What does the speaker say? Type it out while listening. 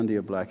Monday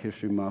of Black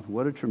History Month.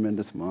 What a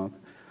tremendous month.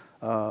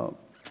 Uh,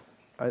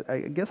 I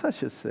guess I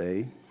should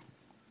say,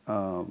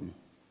 um,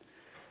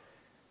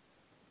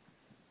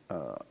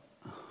 uh,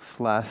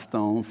 Sly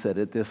Stone said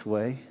it this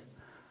way: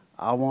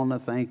 I want to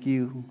thank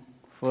you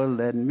for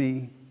letting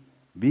me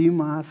be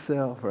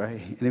myself,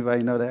 right?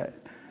 Anybody know that?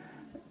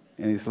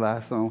 Any Sly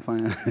Stone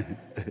fan?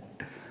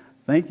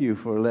 Thank you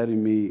for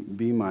letting me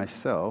be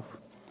myself.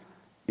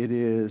 It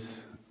is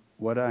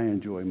what I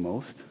enjoy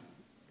most.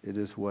 It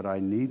is what I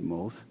need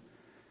most,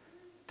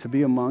 to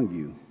be among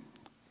you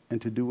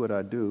and to do what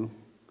I do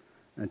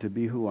and to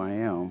be who I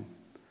am.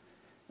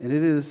 And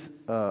it is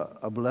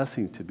a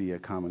blessing to be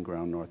at Common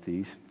Ground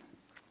Northeast,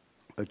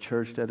 a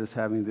church that is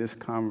having this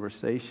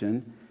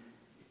conversation.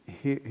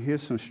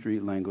 Here's some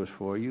street language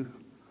for you.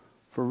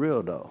 For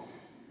real, though.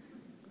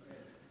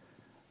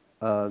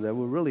 That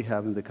we're really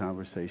having the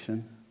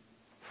conversation.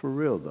 For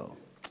real,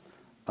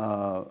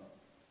 though.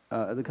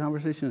 The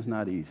conversation is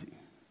not easy.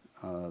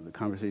 The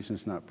conversation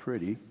is not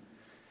pretty.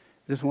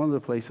 It's one of the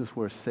places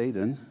where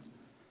Satan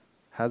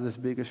has his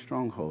biggest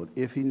stronghold.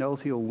 If he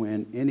knows he'll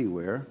win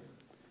anywhere,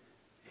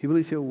 he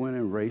believes he'll win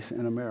in race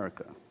in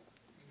America.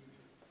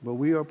 But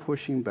we are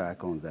pushing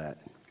back on that.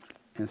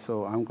 And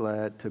so I'm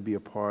glad to be a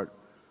part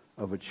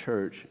of a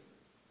church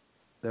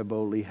that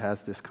boldly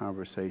has this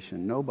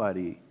conversation.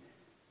 Nobody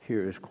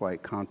here is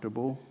quite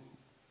comfortable,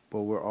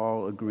 but we're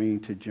all agreeing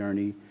to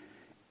journey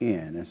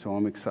in. And so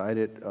I'm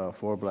excited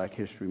for Black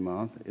History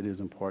Month. It is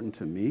important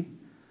to me.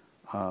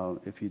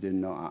 If you didn't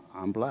know,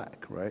 I'm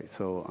black, right?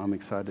 So I'm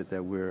excited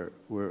that we're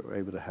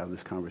able to have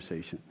this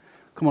conversation.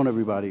 Come on,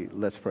 everybody,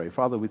 let's pray.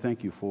 Father, we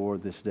thank you for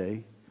this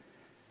day,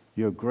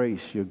 your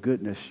grace, your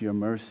goodness, your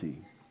mercy,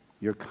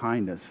 your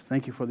kindness.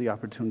 Thank you for the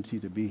opportunity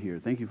to be here.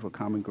 Thank you for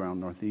Common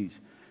Ground Northeast.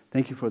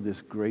 Thank you for this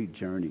great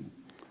journey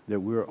that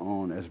we're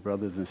on as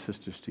brothers and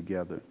sisters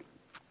together.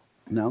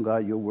 Now,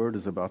 God, your word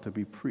is about to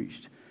be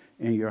preached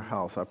in your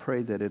house. I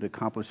pray that it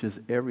accomplishes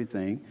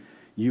everything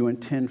you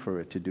intend for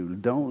it to do.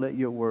 Don't let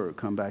your word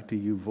come back to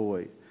you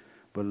void,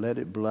 but let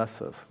it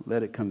bless us.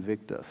 Let it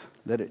convict us.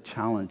 Let it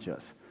challenge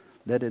us.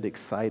 Let it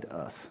excite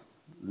us.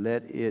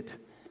 Let it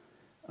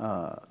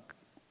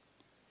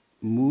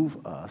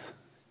move us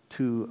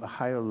to a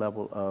higher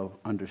level of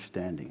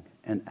understanding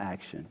and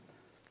action.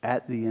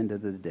 At the end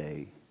of the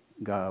day,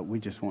 God, we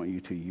just want you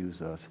to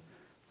use us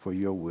for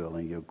your will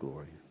and your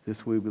glory.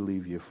 This we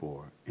believe you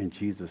for. In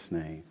Jesus'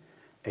 name,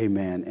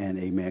 amen and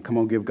amen. Come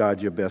on, give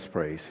God your best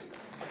praise.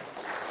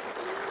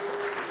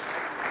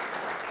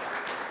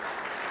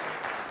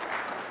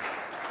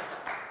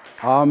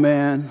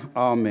 Amen,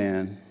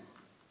 amen,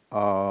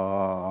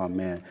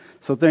 amen.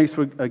 So thanks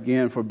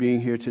again for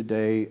being here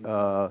today.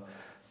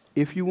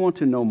 If you want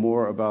to know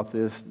more about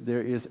this,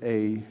 there is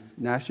a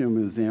National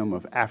Museum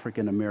of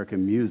African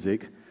American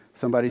Music.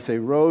 Somebody say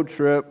road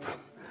trip.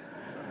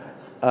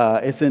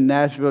 It's in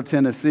Nashville,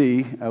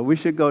 Tennessee. We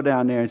should go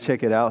down there and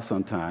check it out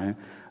sometime.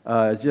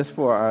 It's just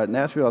for our,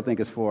 Nashville, I think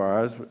is 4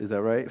 hours. Is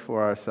that right?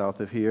 4 hours south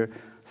of here,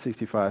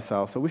 65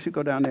 south. So we should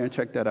go down there and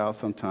check that out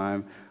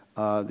sometime.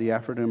 The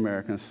African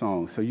American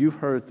song. So you've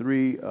heard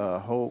 3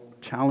 whole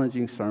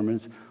challenging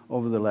sermons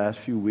over the last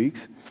few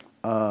weeks,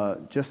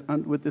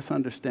 with this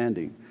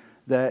understanding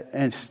that,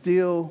 and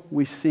still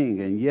we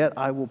sing, and yet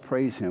I will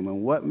praise him.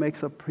 And what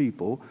makes a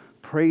people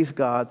praise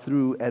God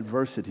through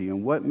adversity,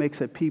 and what makes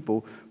a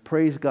people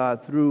praise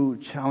God through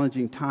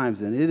challenging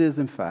times? And it is,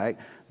 in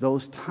fact,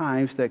 those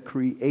times that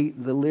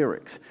create the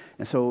lyrics.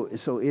 And so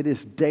it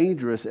is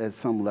dangerous at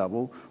some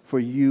level for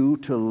you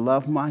to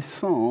love my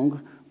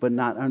song but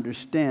not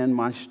understand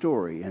my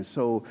story. And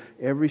so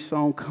every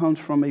song comes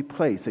from a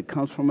place. It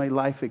comes from a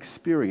life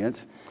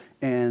experience.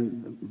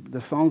 And the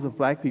songs of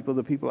black people,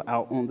 the people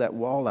out on that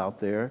wall out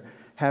there,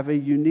 have a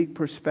unique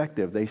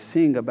perspective. They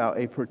sing about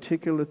a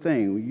particular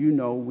thing. You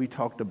know, we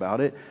talked about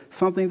it,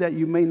 something that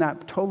you may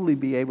not totally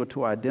be able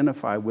to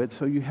identify with,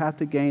 so you have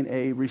to gain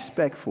a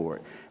respect for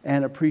it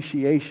and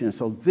appreciation.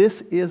 So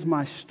this is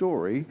my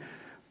story,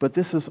 but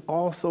this is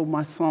also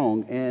my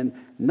song. And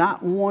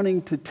not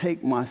wanting to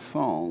take my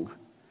song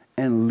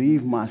and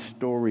leave my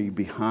story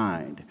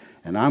behind.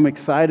 And I'm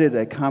excited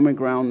at Common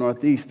Ground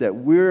Northeast that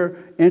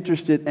we're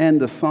interested in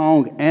the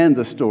song and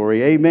the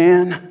story.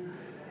 Amen?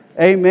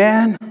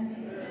 Amen?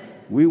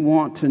 We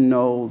want to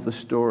know the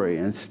story,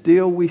 and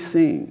still we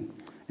sing,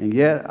 and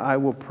yet I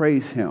will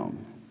praise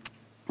him.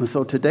 And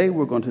so today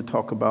we're going to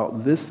talk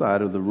about this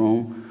side of the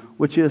room,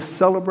 which is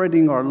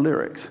celebrating our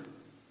lyrics.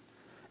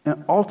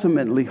 And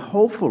ultimately,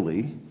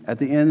 hopefully, at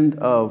the end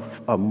of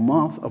a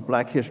month of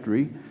Black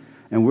History,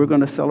 and we're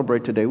going to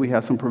celebrate today. We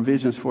have some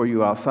provisions for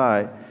you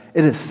outside.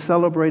 It is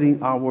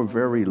celebrating our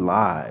very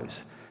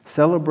lives,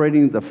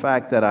 celebrating the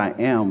fact that I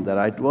am, that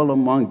I dwell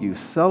among you,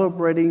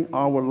 celebrating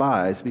our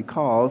lives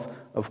because,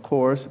 of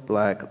course,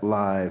 Black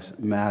Lives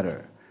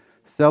Matter.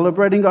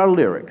 Celebrating our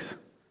lyrics,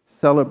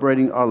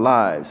 celebrating our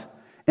lives.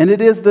 And it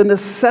is the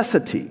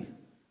necessity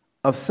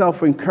of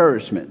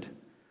self-encouragement.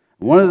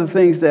 One of the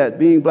things that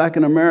being black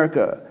in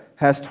America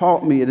has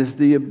taught me, it is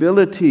the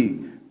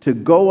ability to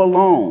go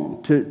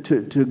along,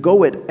 to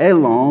go it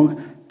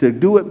along, to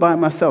do it by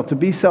myself, to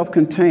be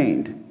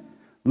self-contained,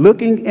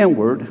 looking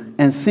inward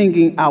and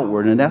singing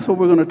outward. And that's what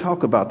we're going to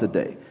talk about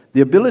today.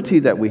 The ability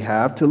that we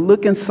have to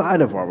look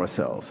inside of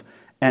ourselves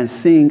and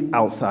sing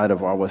outside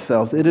of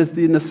ourselves. It is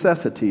the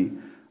necessity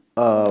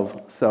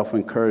of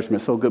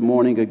self-encouragement. So good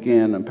morning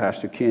again. I'm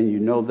Pastor Ken. You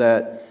know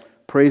that.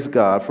 Praise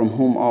God, from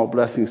whom all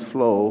blessings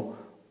flow.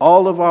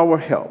 All of our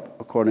help,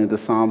 according to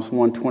Psalms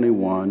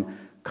 121,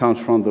 comes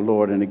from the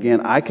Lord. And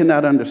again, I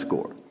cannot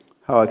underscore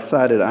how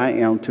excited I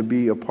am to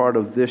be a part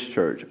of this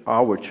church,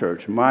 our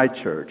church, my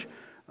church,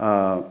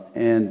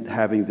 and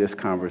having this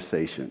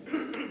conversation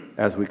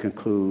as we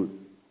conclude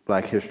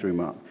Black History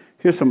Month.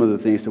 Here's some of the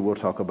things that we'll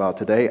talk about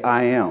today.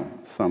 I am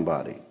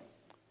somebody.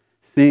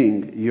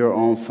 Sing your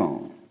own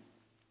song.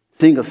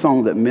 Sing a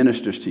song that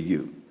ministers to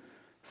you.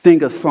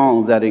 Sing a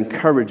song that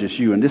encourages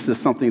you. And this is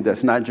something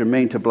that's not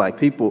germane to Black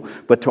people,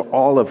 but to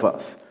all of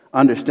us.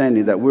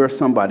 Understanding that we're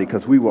somebody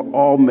because we were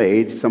all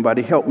made,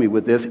 somebody help me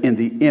with this, in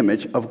the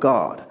image of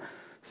God.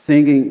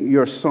 Singing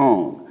your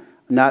song,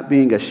 not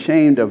being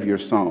ashamed of your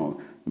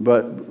song,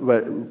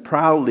 but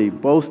proudly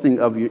boasting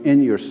of you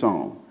in your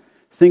song.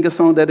 Sing a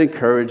song that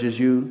encourages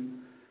you.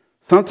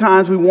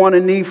 Sometimes we want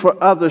a need for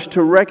others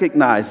to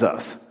recognize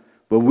us,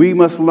 but we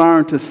must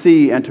learn to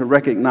see and to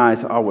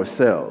recognize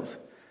ourselves.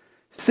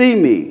 See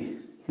me,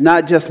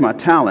 not just my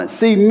talent.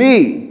 See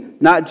me,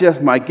 not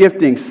just my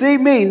gifting. See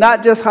me,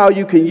 not just how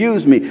you can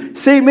use me.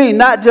 See me,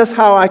 not just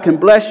how I can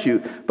bless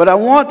you. But I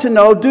want to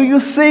know, do you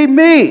see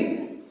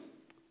me?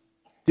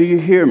 Do you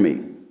hear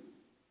me?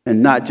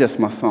 And not just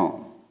my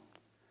song.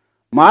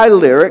 My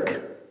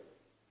lyric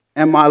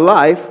and my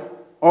life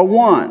are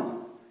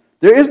one.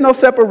 There is no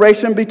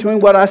separation between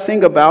what I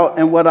sing about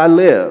and what I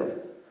live.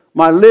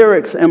 My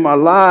lyrics and my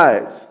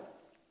lives,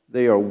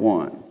 they are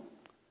one.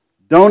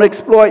 Don't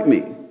exploit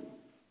me.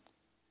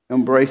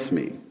 Embrace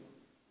me.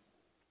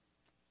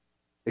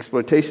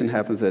 Exploitation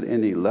happens at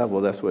any level.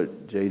 That's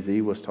what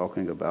Jay-Z was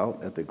talking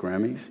about at the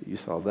Grammys. You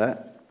saw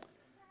that.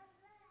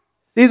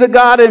 See the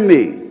God in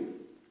me.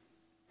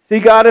 See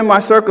God in my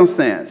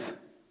circumstance.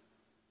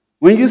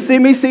 When you see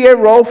me, see a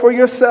role for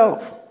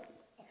yourself.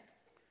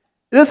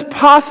 It is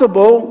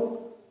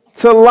possible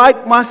to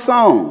like my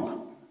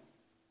song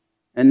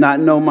and not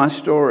know my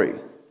story.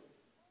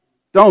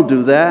 Don't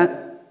do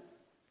that.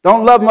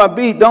 Don't love my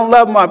beat. Don't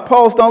love my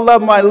pulse. Don't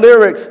love my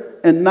lyrics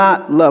and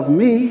not love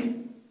me.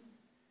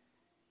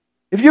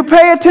 If you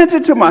pay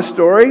attention to my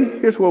story,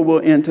 here's where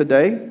we'll end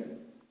today,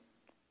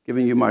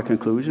 giving you my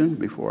conclusion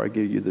before I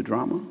give you the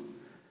drama.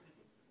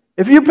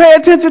 If you pay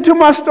attention to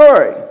my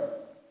story,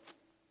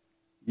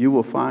 you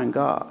will find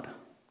God.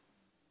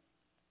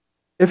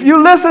 If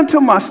you listen to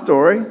my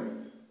story,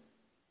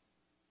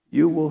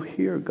 you will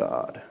hear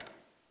God.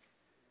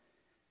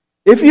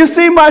 If you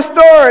see my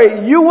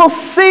story, you will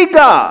see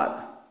God.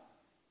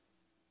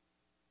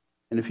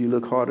 And if you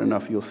look hard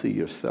enough, you'll see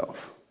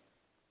yourself.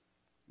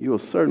 You will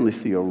certainly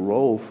see a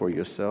role for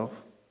yourself.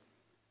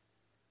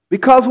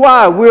 Because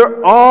why?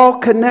 We're all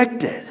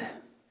connected.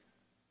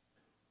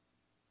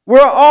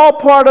 We're all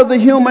part of the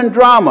human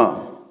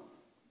drama.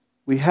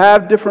 We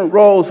have different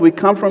roles. We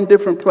come from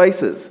different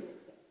places.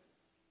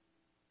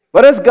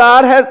 But as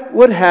God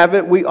would have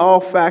it, we all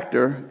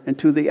factor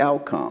into the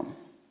outcome.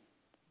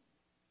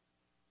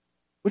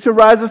 Which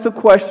arises the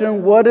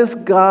question, what is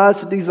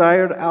God's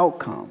desired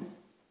outcome?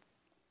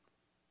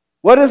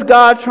 What is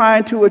God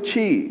trying to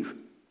achieve?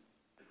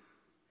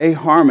 A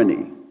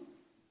harmony,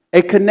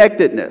 a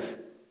connectedness,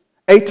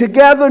 a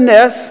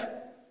togetherness,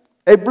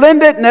 a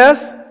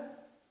blendedness,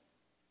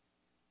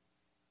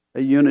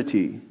 a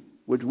unity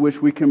with which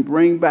we can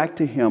bring back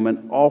to Him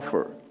and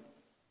offer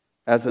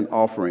as an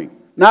offering.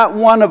 Not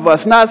one of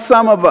us, not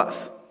some of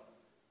us,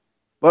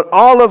 but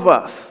all of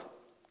us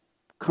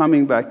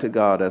coming back to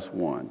God as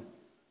one.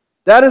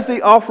 That is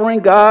the offering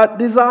God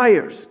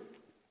desires.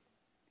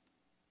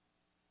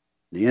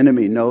 The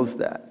enemy knows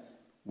that.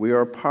 We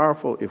are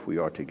powerful if we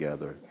are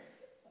together.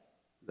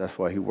 That's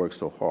why he works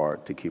so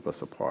hard to keep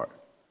us apart.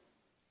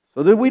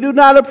 So that we do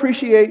not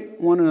appreciate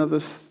one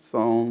another's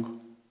song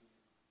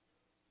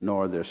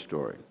nor their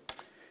story.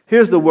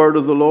 Here's the word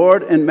of the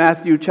Lord in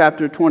Matthew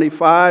chapter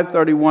 25,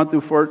 31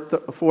 through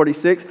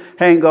 46.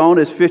 Hang on,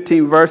 it's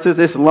 15 verses.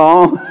 It's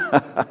long.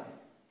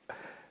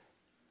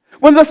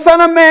 When the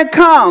Son of Man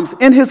comes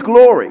in his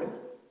glory,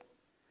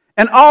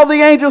 and all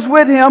the angels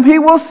with him, he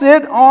will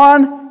sit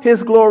on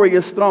his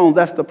glorious throne.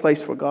 That's the place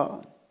for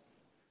God.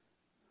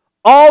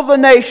 All the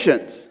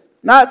nations,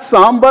 not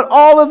some, but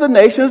all of the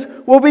nations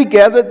will be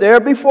gathered there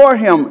before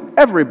him.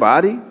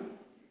 Everybody.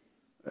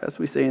 As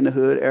we say in the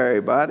hood,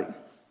 everybody.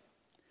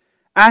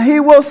 And he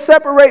will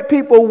separate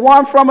people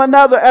one from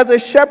another as a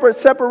shepherd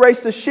separates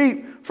the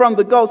sheep from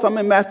the goats. I'm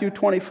in Matthew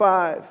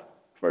 25,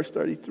 verse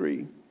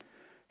 33.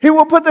 He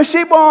will put the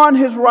sheep on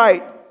his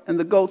right and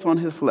the goats on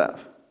his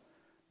left.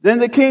 Then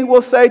the king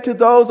will say to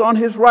those on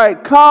his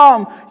right,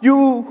 "Come,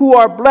 you who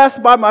are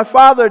blessed by my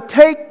Father,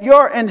 take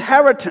your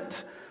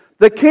inheritance,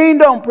 the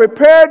kingdom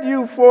prepared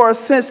you for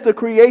since the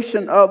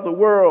creation of the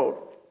world."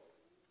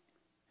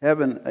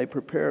 Heaven, a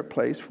prepared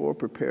place for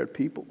prepared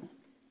people.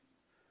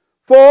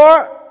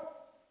 For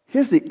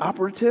Here's the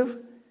operative.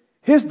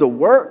 Here's the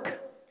work.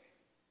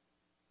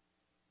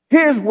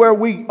 Here's where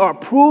we are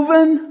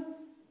proven.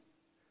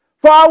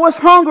 For I was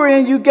hungry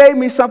and you gave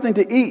me something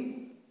to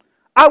eat.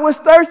 I was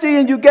thirsty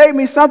and you gave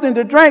me something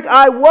to drink.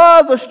 I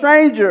was a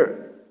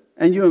stranger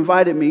and you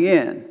invited me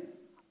in.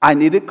 I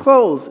needed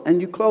clothes and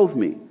you clothed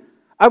me.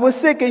 I was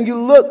sick and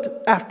you looked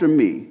after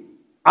me.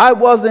 I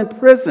was in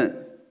prison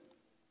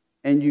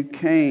and you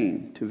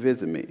came to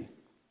visit me.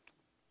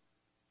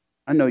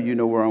 I know you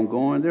know where I'm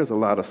going. There's a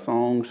lot of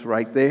songs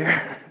right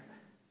there.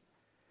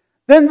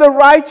 Then the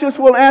righteous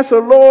will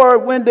answer,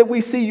 Lord, when did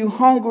we see you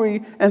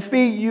hungry and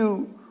feed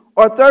you,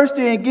 or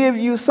thirsty and give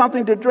you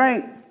something to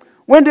drink?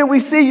 When did we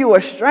see you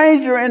a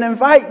stranger and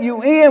invite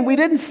you in? We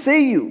didn't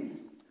see you.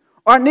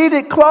 Or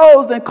needed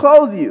clothes and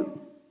clothe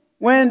you.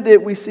 When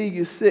did we see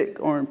you sick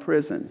or in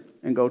prison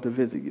and go to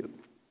visit you?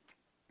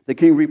 The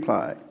king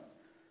replied,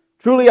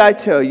 truly I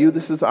tell you,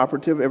 this is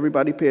operative,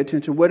 everybody pay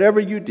attention, whatever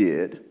you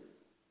did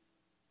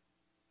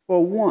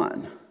for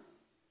one.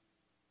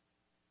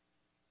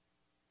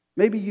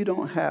 Maybe you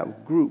don't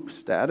have group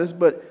status,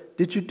 but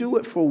did you do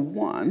it for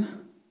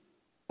one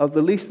of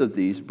the least of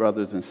these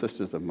brothers and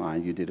sisters of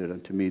mine? You did it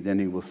unto me. Then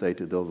he will say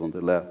to those on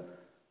the left,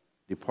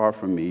 depart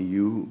from me,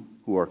 you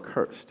who are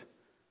cursed,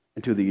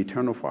 into the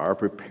eternal fire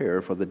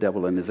prepared for the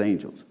devil and his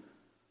angels.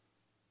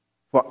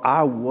 For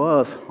I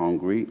was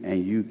hungry,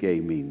 and you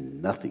gave me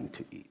nothing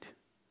to eat.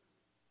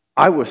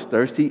 I was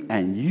thirsty,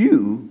 and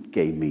you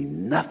gave me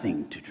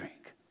nothing to drink.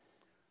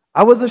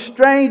 I was a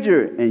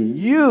stranger, and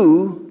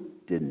you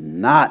did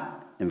not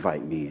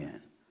invite me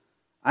in.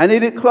 I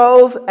needed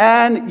clothes,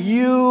 and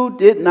you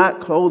did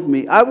not clothe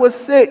me. I was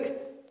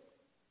sick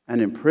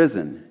and in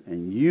prison,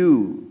 and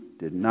you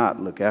did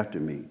not look after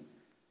me.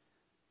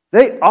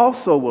 They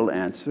also will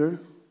answer,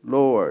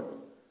 Lord,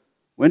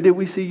 when did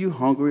we see you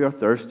hungry or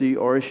thirsty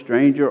or a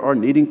stranger or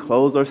needing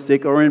clothes or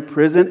sick or in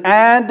prison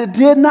and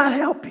did not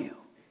help you?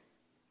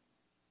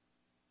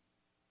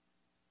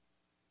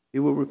 He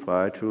will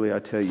reply, truly I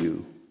tell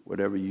you,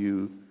 whatever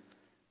you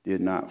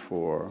did not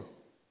for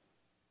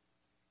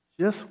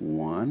just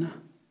one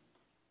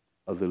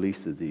of the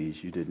least of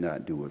these, you did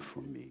not do it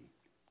for me.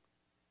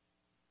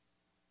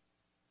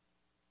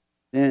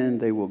 Then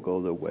they will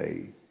go their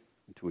way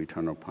into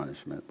eternal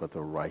punishment, but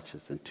the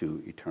righteous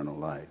into eternal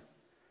life.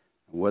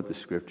 And what the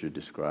scripture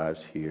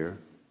describes here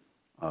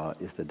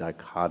is the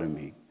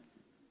dichotomy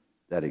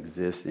that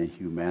exists in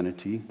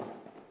humanity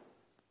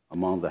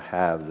among the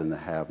haves and the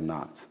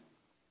have-nots.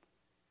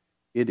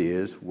 It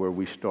is where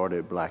we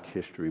started Black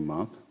History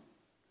Month.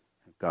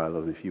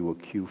 God, if you will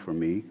cue for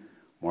me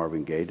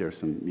Marvin Gaye, there's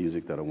some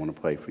music that I want to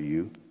play for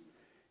you.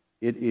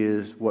 It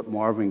is what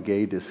Marvin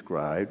Gaye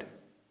described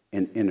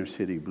in Inner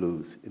City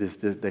Blues. It is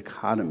this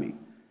dichotomy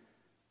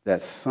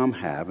that some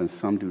have and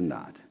some do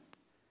not.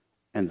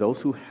 And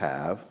those who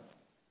have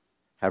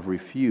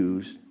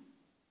refused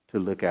to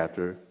look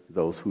after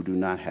those who do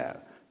not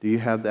have. Do you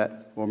have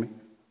that for me?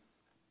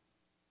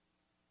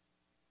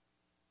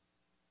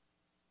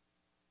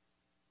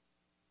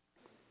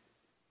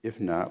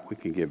 If not, we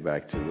can get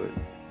back to it.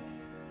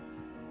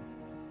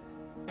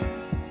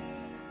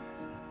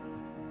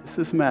 This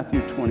is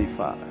Matthew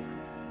 25.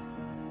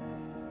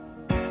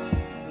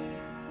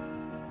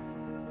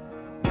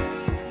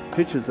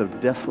 Pictures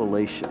of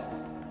desolation.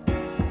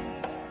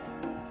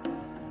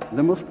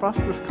 The most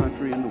prosperous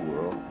country in the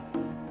world.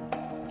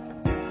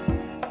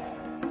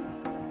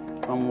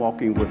 I'm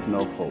walking with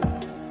no hope.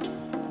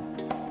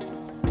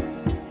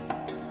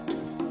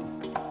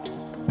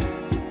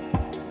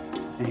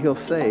 And he'll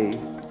say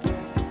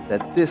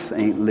that this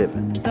ain't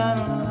living.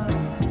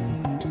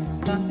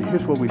 And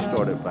here's where we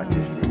started Black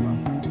History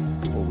Month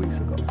 4 weeks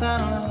ago.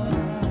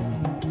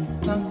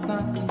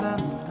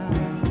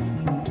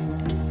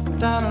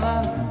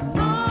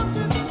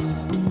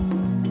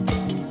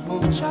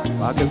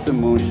 Rockets and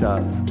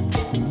moonshots.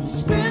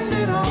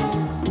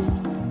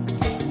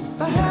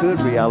 We could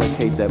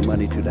reallocate that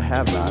money to the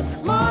have-nots.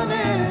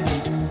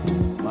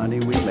 Money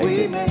we make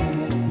it.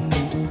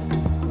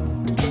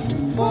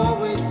 For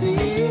we see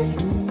it,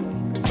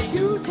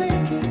 you take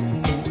it.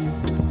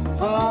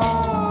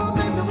 Oh,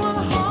 make me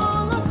wanna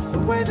holler the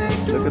way they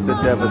do. Look at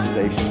the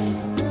devastation.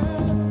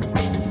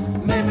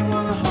 Make me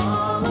wanna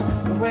holler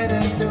the way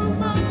they do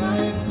my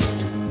life.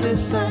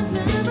 This ain't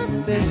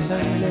living, this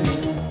ain't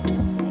living.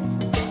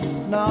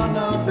 No,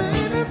 no,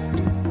 baby,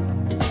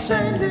 this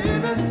ain't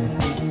living.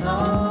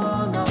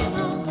 No, no,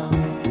 no, no.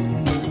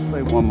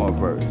 Play one more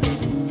verse.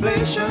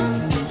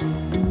 Inflation,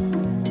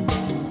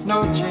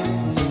 no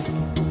chance.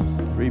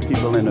 3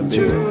 people in a To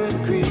video.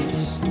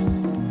 increase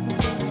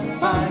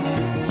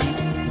finance,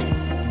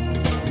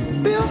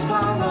 bills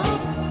pile up,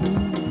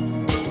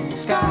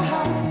 sky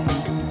high.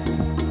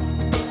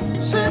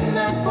 Send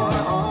that boy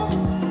off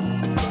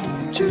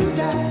to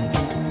die.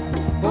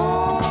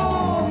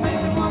 Oh,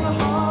 make me wanna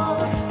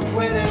holler the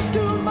way they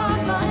do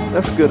my life.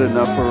 That's good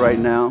enough for right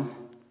now.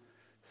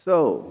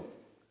 So,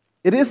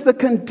 it is the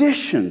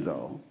condition,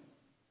 though.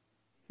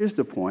 Here's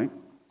the point.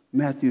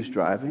 Matthew's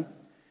driving.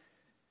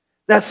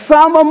 That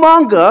some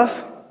among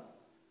us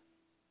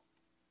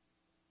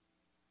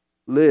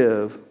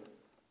live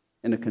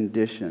in a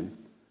condition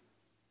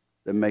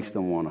that makes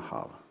them want to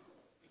holler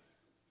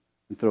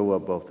and throw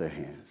up both their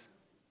hands.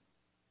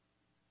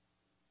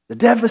 The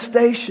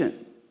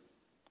devastation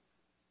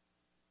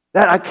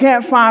that I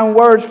can't find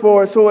words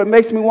for it, so it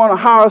makes me want to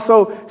holler.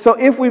 So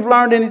if we've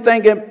learned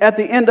anything at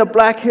the end of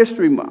Black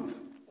History Month,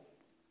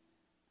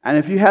 and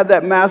if you have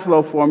that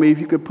Maslow for me, if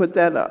you could put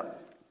that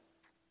up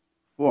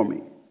for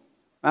me,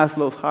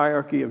 Maslow's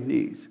hierarchy of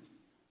needs,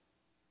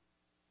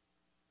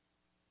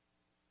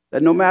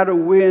 that no matter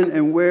when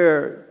and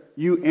where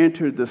you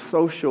enter the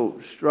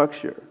social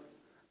structure,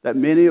 that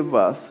many of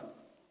us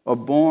are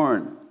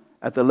born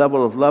at the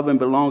level of love and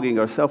belonging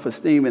or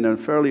self-esteem in a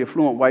fairly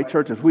affluent white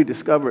church, as we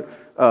discovered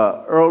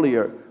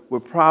earlier,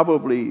 would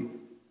probably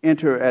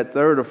enter at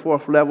third or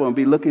fourth level and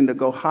be looking to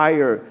go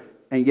higher,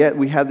 and yet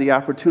we have the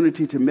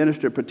opportunity to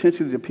minister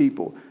potentially to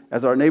people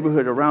as our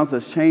neighborhood around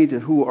us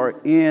changes who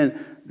are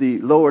in the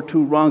lower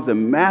two rungs.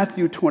 And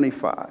Matthew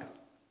 25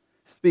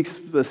 speaks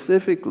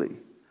specifically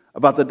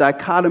about the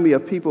dichotomy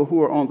of people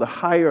who are on the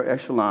higher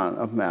echelon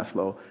of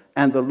Maslow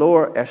and the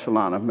lower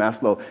echelon of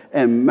Maslow.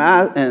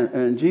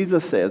 And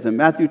Jesus says in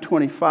Matthew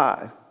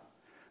 25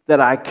 that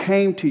I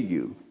came to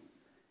you,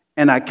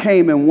 and I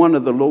came in one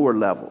of the lower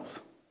levels.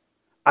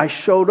 I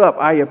showed up.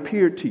 I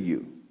appeared to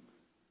you.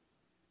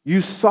 You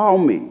saw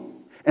me.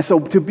 And so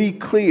to be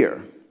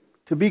clear,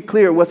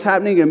 what's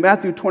happening in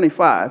Matthew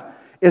 25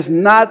 is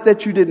not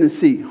that you didn't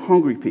see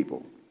hungry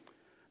people,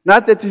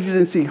 not that you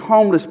didn't see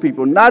homeless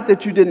people, not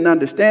that you didn't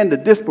understand the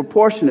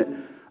disproportionate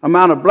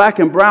amount of black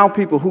and brown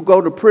people who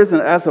go to prison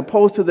as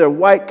opposed to their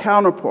white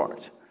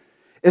counterparts.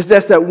 It's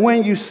just that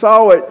when you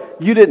saw it,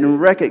 you didn't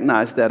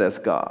recognize that as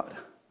God.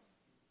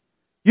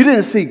 You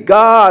didn't see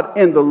God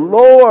in the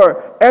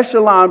lower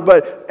echelon,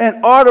 but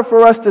in order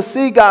for us to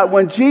see God,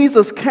 when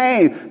Jesus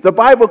came, the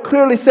Bible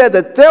clearly said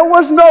that there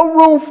was no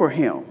room for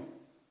him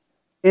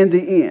in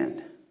the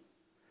end.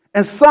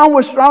 And some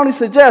would strongly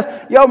suggest,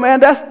 yo,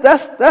 man,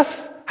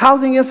 that's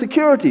housing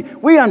insecurity.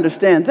 We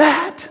understand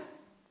that.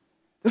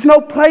 There's no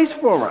place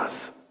for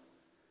us.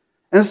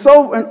 And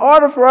so in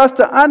order for us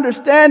to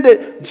understand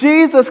it,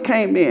 Jesus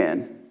came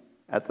in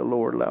at the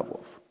lower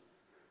levels.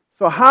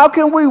 So how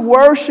can we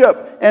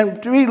worship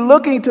and be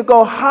looking to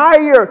go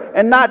higher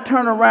and not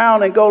turn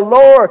around and go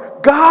lower?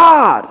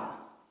 God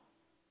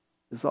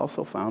is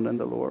also found in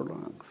the lower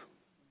rungs.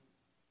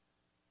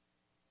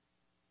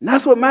 And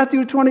that's what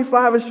Matthew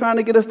 25 is trying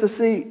to get us to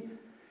see.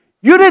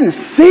 You didn't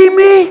see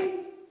me?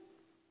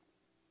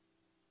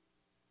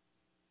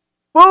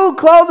 Food,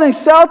 clothing,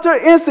 shelter,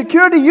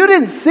 insecurity. You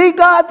didn't see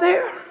God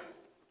there?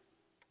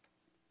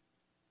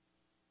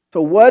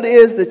 So what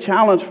is the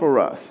challenge for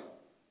us?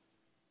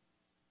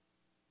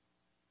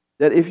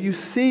 That if you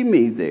see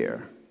me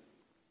there,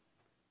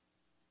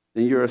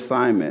 then your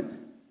assignment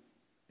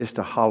is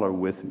to holler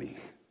with me.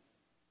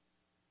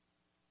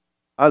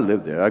 I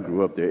lived there. I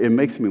grew up there. It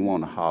makes me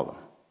want to holler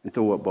and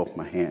throw up both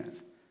my hands.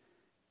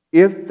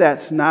 If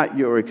that's not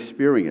your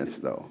experience,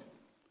 though,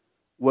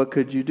 what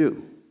could you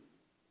do?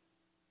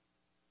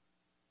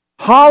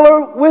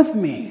 Holler with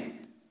me.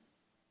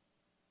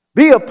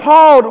 Be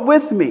appalled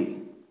with me.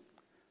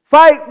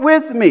 Fight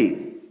with me.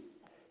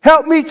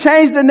 Help me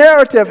change the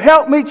narrative.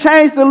 Help me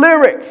change the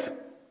lyrics.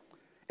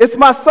 It's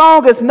my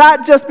song. It's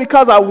not just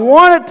because I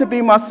want it to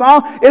be my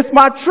song. It's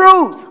my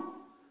truth.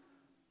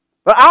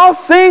 But I'll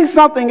sing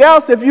something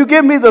else. If you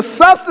give me the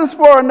substance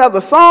for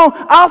another song,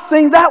 I'll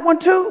sing that one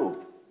too.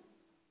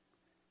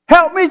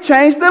 Help me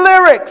change the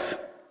lyrics.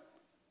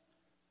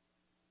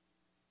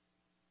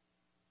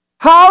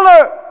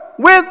 Holler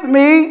with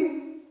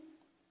me.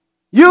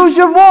 Use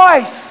your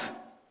voice.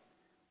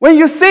 When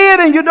you see it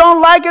and you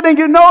don't like it and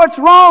you know it's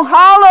wrong,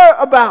 holler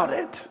about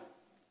it.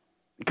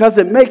 Because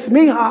it makes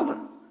me holler.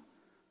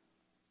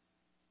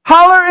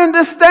 Holler in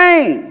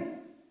disdain.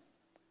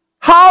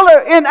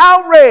 Holler in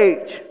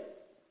outrage.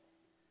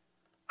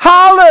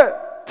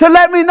 Holler to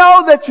let me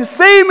know that you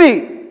see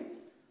me.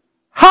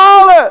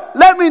 Holler,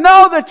 let me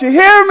know that you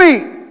hear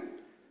me.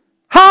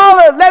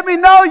 Holler, let me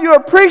know you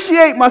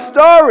appreciate my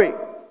story.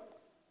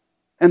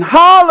 And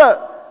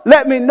holler,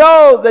 let me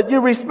know that you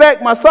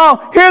respect my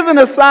song. Here's an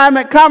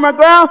assignment, Common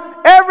Ground.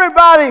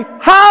 Everybody,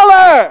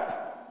 holler.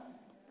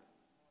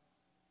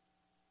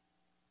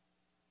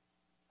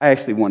 I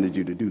actually wanted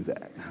you to do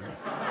that.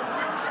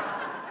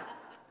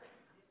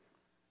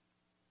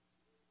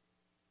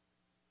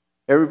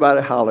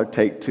 Everybody holler,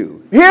 take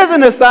two. Here's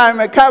an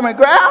assignment, Common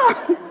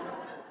Ground.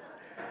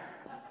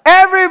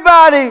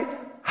 Everybody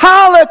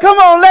holler. Come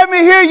on, let me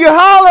hear you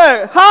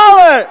holler.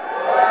 Holler.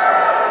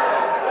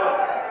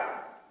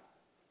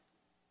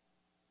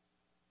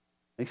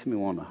 Makes me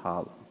want to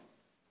holler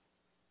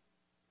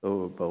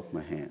over both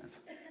my hands.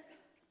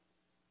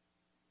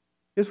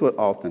 Here's what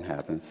often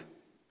happens.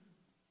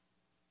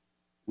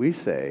 We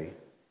say,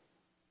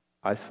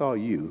 I saw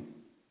you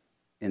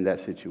in that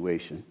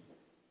situation,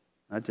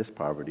 not just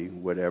poverty,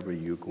 whatever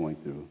you're going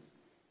through.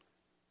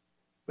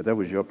 But that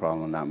was your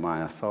problem, not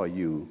mine. I saw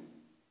you,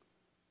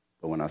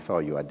 but when I saw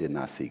you, I did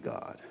not see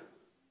God.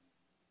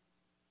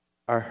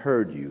 I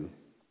heard you,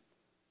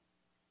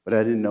 But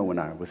I didn't know when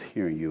I was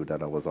hearing you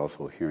that I was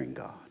also hearing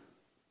God.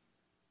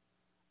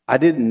 I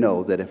didn't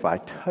know that if I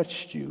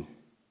touched you,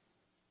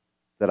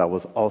 that I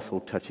was also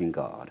touching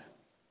God,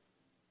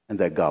 and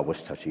that God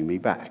was touching me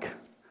back.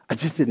 I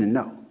just didn't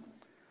know.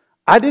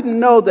 I didn't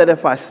know that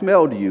if I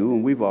smelled you,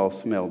 and we've all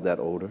smelled that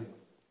odor,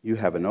 you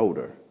have an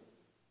odor.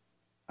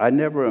 I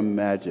never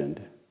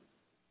imagined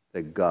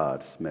that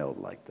God smelled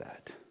like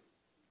that.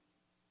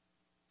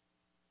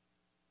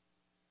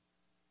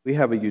 We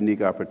have a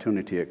unique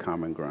opportunity at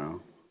Common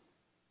Ground.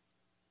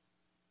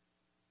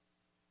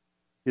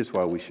 Here's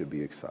why we should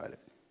be excited.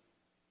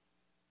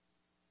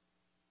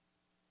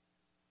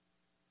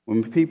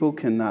 When people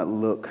cannot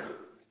look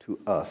to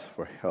us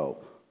for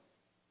help,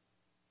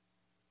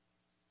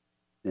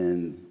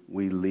 then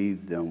we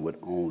leave them with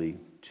only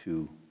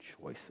two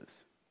choices.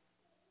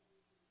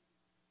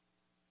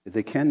 If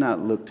they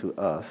cannot look to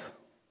us,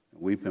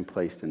 we've been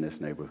placed in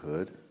this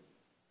neighborhood,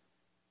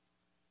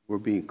 we're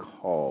being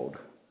called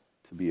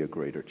to be a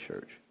greater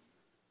church.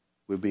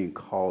 We're being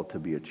called to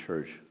be a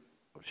church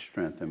of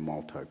strength and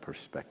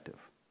multi-perspective,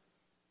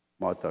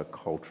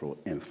 multicultural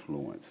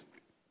influence.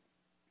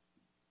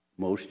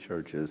 Most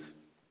churches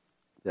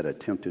that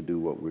attempt to do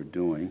what we're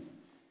doing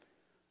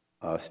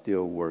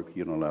still work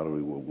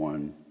unilaterally with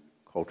one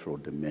cultural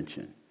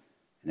dimension,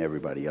 and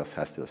everybody else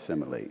has to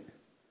assimilate.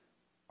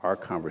 Our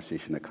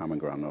conversation at Common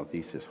Ground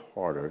Northeast is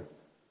harder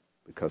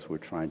because we're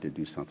trying to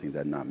do something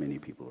that not many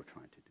people are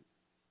trying to do.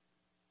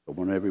 But I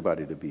want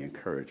everybody to be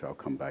encouraged. I'll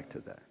come back to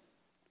that.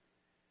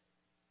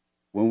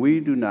 When we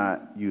do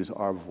not use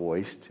our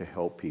voice to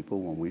help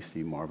people, when we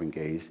see Marvin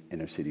Gaye's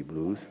Inner City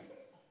Blues,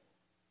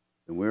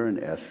 then we're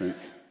in essence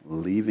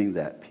leaving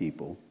that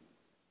people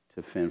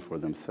to fend for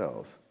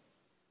themselves.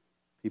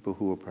 People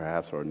who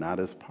perhaps are not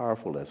as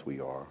powerful as we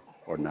are,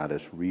 or not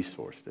as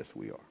resourced as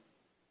we are,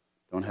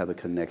 don't have the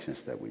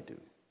connections that we do.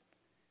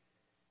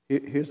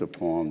 Here's a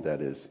poem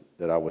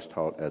that I was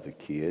taught as a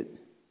kid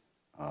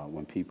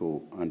when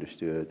people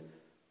understood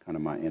kind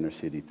of my inner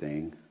city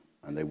thing,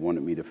 and they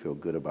wanted me to feel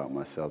good about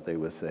myself. They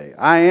would say,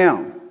 "I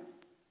am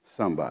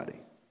somebody,"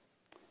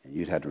 and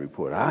you'd have to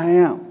report, "I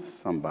am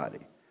somebody.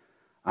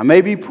 I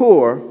may be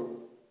poor,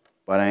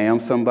 but I am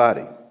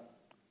somebody.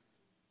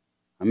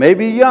 I may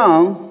be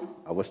young,"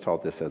 I was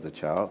taught this as a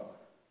child,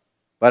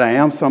 "but I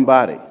am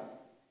somebody."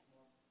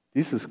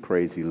 This is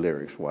crazy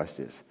lyrics. Watch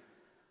this.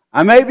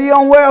 "I may be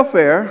on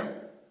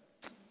welfare,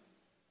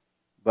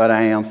 but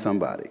I am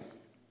somebody.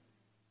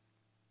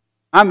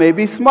 I may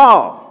be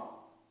small."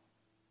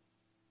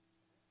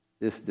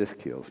 This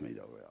kills me,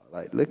 though.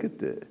 Like, look at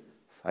the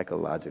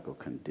psychological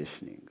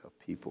conditioning of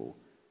people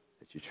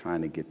that you're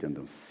trying to get them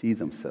to see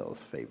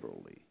themselves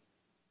favorably.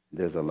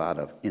 There's a lot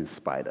of in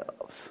spite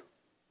ofs,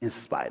 in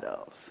spite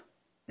ofs,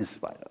 in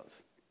spite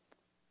ofs.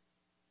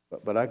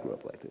 But I grew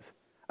up like this.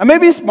 I may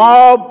be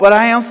small, but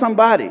I am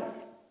somebody.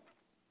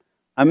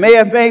 I may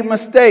have made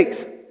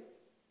mistakes,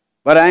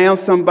 but I am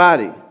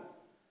somebody.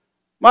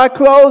 My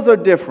clothes are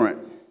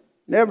different.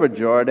 Never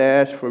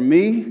Jordache for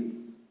me.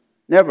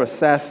 Never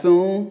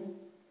Sassoon.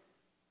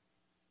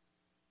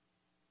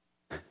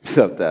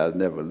 Sometimes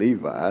never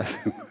Levi's.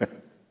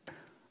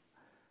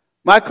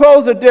 My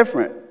clothes are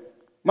different.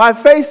 My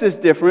face is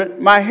different.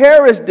 My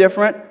hair is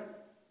different.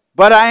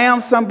 But I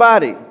am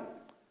somebody.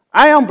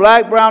 I am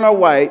black, brown, or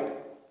white.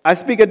 I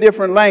speak a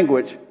different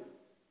language.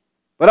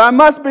 But I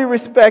must be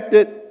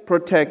respected,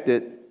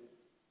 protected,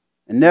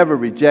 and never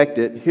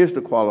rejected. Here's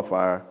the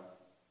qualifier: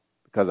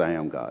 because I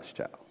am God's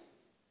child.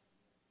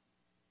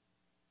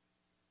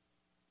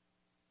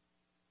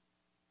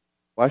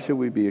 Why should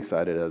we be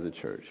excited as a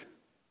church?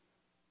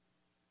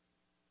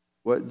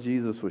 What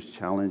Jesus was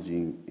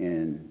challenging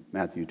in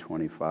Matthew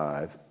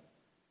 25,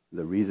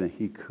 the reason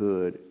he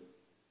could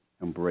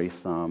embrace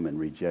some and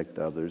reject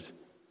others,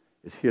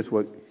 is here's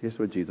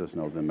what Jesus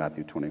knows in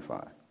Matthew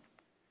 25.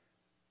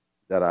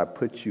 That I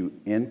put you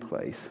in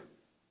place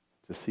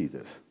to see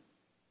this.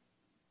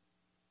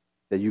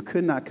 That you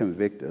could not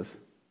convict us,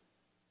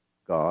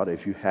 God,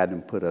 if you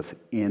hadn't put us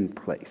in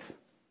place.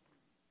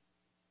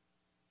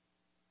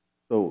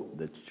 So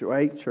the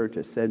right church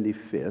at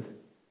 75th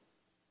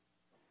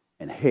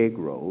and Hague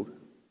Road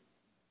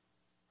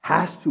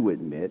has to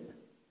admit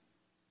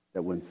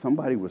that when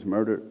somebody was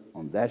murdered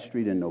on that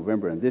street in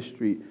November and this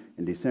street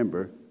in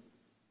December,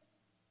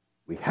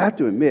 we have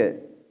to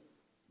admit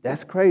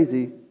that's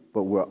crazy,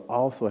 but we'll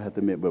also have to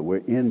admit, but we're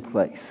in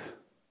place.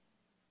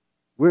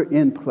 We're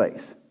in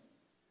place.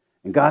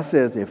 And God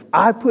says, if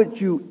I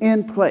put you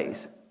in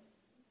place,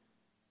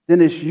 then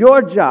it's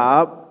your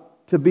job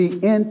to be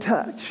in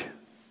touch.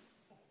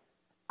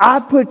 I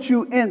put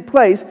you in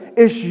place.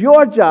 It's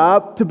your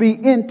job to be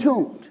in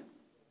tuned.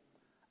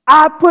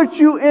 I put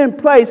you in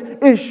place.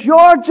 It's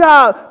your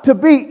job to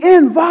be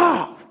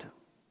involved.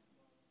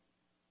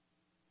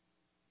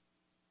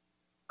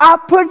 I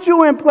put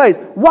you in place.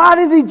 Why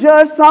does he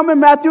judge some in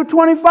Matthew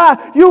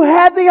 25? You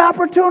had the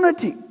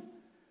opportunity.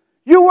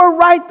 You were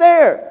right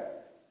there.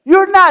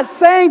 You're not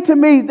saying to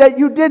me that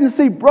you didn't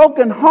see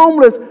broken,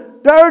 homeless,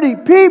 dirty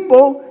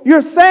people.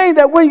 You're saying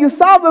that when you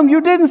saw them,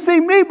 you didn't see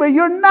me, but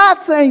you're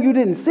not saying you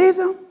didn't see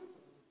them.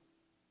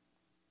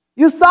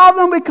 You saw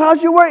them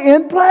because you were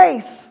in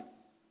place.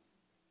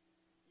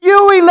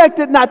 You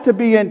elected not to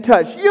be in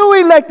touch. You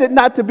elected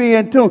not to be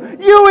in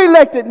tune. You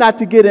elected not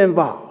to get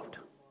involved.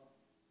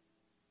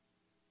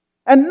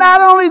 And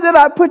not only did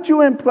I put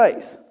you in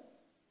place,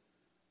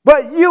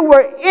 but you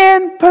were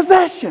in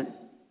possession.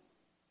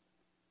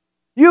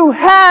 You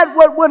had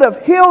what would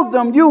have healed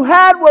them. You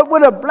had what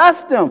would have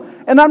blessed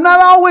them. And I'm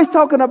not always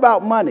talking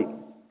about money.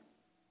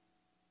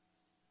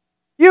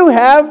 You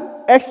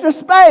have extra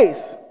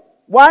space.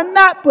 Why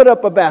not put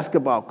up a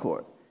basketball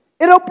court?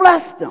 It'll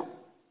bless them.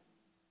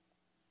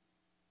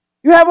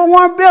 You have a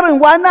warm building.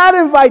 Why not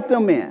invite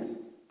them in?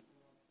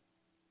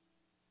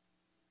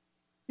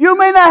 You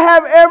may not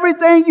have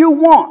everything you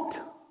want.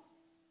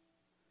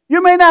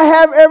 You may not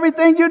have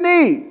everything you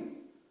need.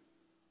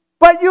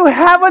 But you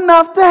have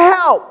enough to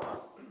help.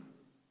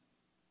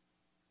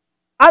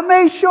 I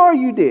made sure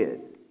you did.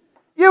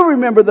 You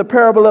remember the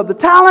parable of the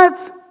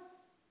talents?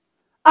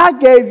 I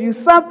gave you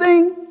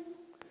something.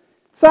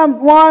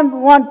 Some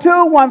 1,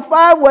 2, 1,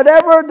 5,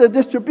 whatever, the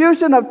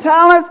distribution of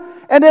talents.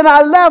 And then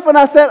I left and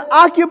I said,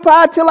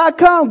 occupy till I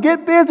come.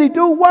 Get busy,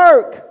 do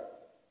work.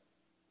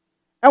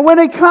 And when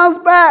he comes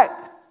back,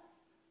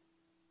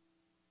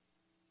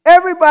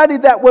 everybody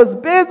that was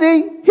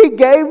busy, he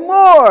gave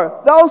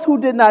more. Those who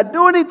did not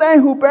do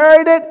anything, who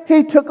buried it,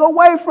 he took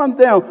away from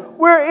them.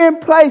 We're in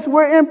place.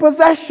 We're in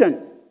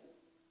possession.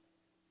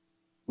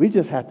 We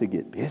just have to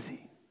get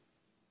busy.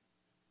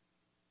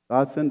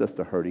 God send us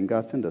the hurting.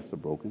 God send us the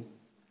broken.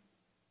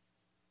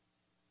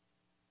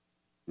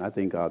 And I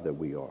thank God that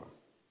we are.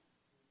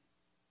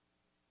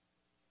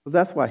 So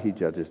that's why he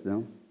judges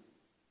them.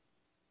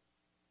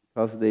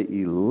 Because they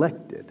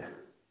elected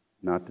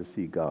not to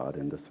see God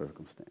in the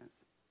circumstance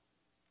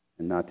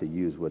and not to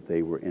use what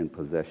they were in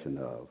possession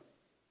of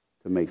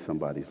to make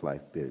somebody's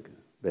life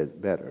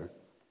better.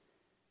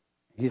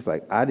 He's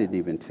like, I didn't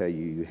even tell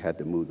you you had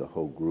to move the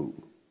whole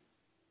group.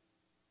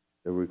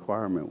 The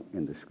requirement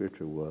in the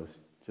scripture was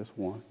just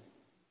one.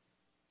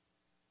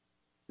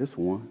 Just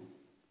one.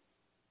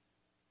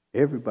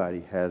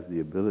 Everybody has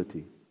the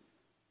ability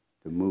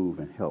to move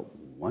and help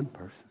one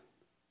person.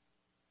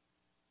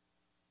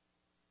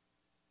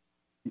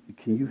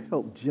 Can you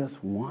help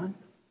just one?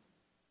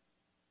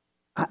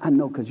 I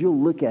know, because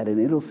you'll look at it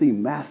and it'll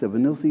seem massive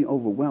and it'll seem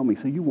overwhelming,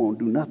 so you won't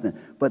do nothing.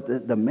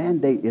 But the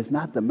mandate is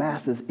not the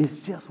masses, it's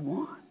just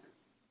one.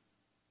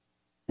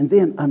 And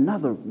then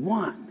another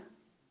one.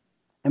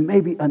 And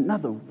maybe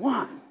another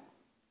one.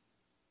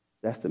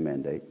 That's the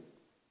mandate.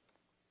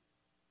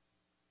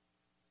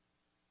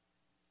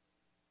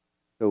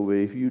 So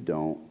if you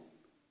don't,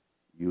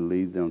 you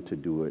leave them to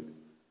do it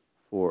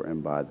for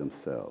and by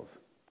themselves.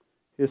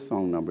 Here's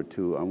song number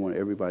 2. I want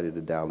everybody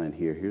to dial in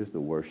here. Here's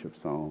the worship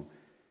song.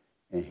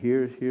 And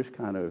here's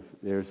kind of,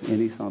 there's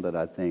any song that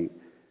I think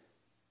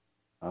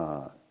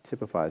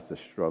typifies the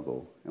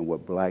struggle and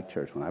what black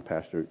church, when I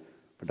pastored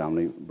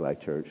predominantly black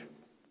church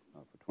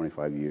for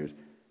 25 years,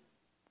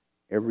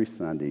 every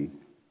Sunday,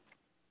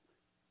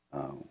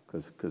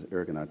 because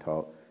Eric and I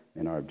taught,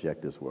 and our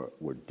objectives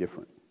were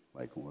different.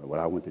 Like what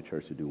I went to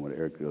church to do, what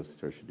Eric goes to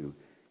church to do,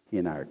 he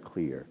and I are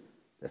clear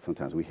that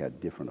sometimes we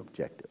had different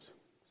objectives.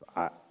 So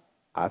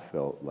I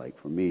felt like,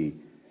 for me,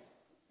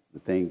 the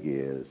thing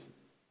is,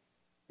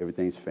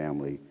 everything's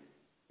family.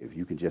 If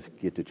you can just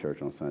get to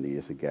church on Sunday,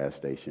 it's a gas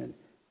station,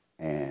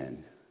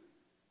 and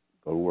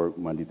go to work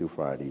Monday through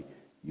Friday,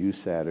 use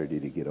Saturday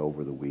to get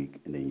over the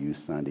week, and then use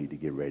Sunday to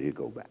get ready to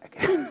go back.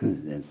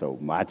 And so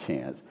my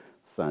chance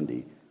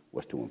Sunday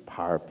was to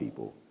empower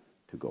people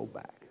to go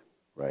back,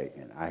 right?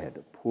 And I had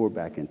to pour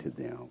back into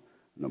them,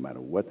 no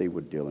matter what they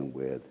were dealing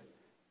with,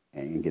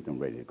 and get them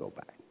ready to go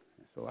back.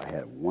 And so I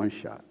had one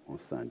shot on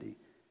Sunday,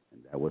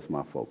 and that was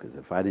my focus.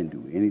 If I didn't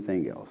do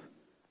anything else,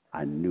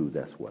 I knew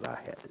that's what I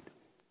had to do,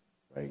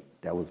 right?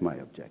 That was my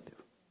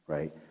objective,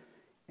 right?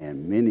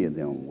 And many of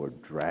them were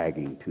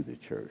dragging to the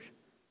church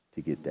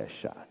to get that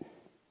shot,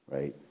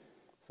 right?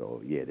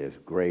 So, yeah, there's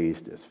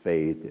grace, there's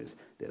faith,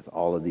 there's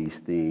all of these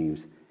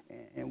things,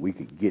 and we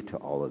could get to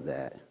all of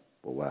that.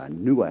 But what I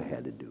knew I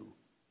had to do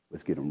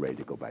was get them ready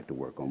to go back to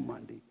work on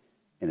Monday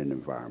in an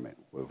environment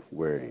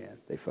wherein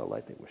they felt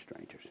like they were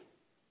strangers,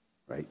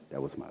 right?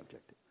 That was my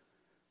objective.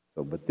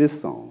 So, but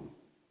this song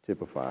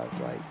typifies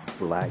like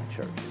black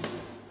church.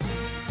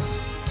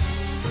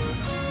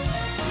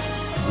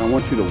 And I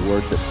want you to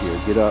worship here.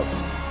 Get up,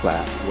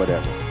 clap,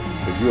 whatever,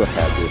 because you'll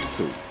have this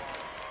too.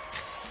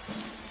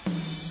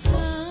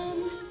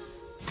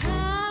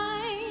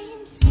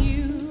 Sometimes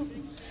you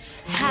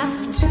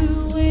have to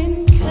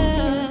encourage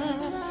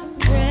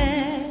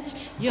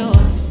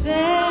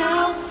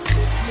yourself.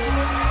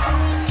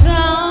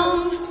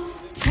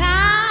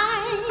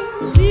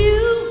 Sometimes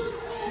you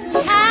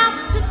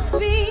have to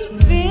speak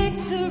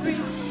victory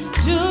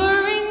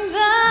during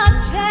the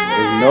test.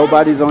 If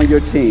nobody's on your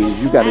team,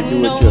 you got to do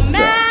it yourself. No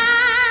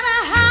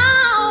matter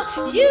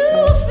how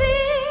you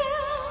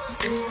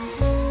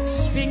feel,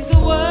 speak the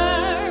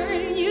word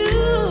and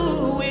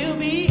you will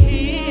be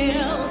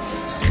healed.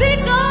 Speak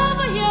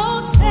over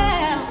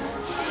yourself,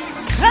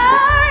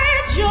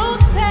 encourage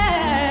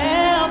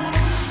yourself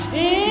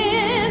in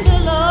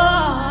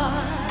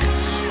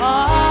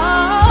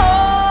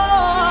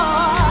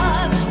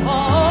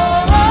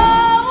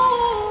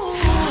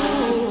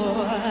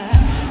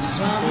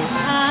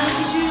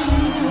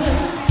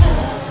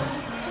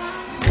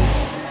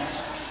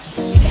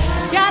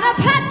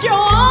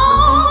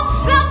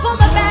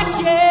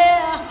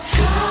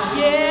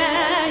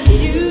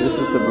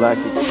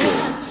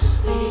galactic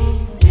shift.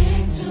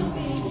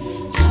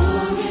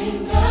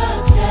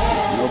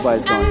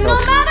 Nobody's going to And no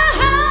help you. matter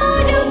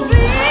how you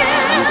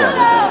You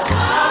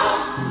gotta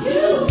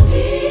feel,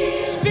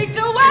 speak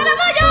the word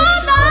over your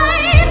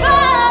life,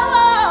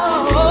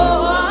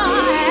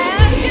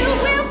 and you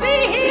will be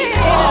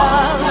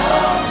healed.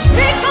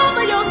 Speak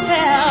over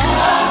yourself,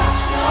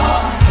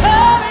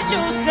 courage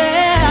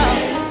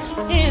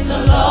yourself in the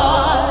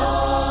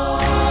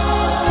Lord.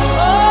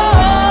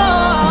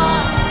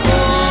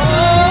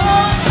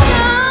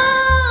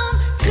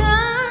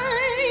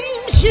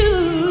 Sometimes you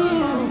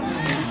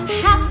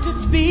have to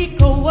speak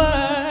a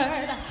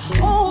word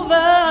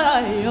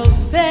over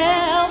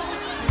yourself.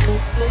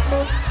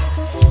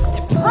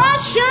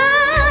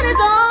 Depression is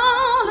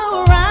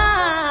all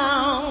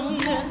around,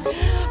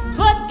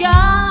 but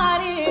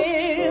God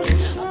is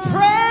a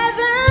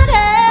present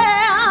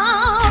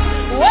help.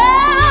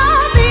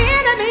 Well, the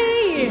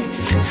enemy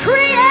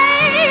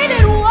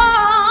created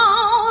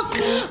walls,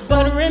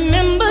 but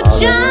remember,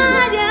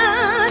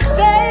 giants,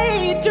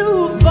 they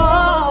do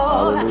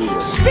fall.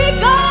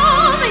 Speak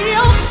over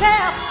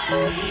yourself,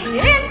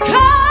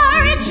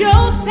 encourage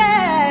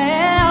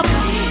yourself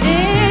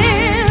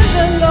in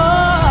the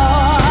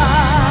Lord.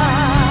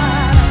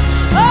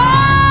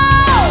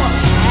 Oh,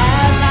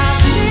 as I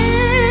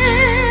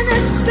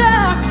minister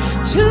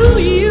to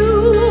you,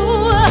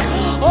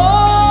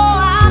 oh,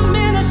 I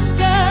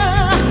minister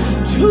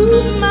to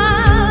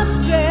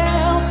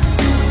myself.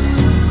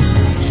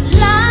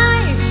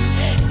 Life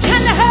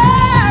can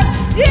hurt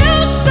you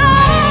so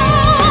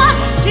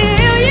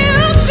till you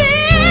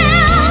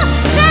feel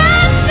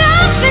there's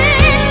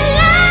nothing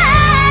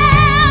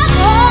left.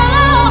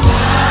 Oh,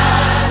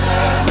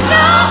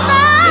 no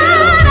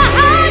matter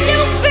how you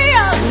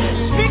feel,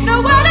 speak the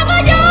word over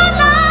your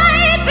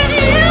life and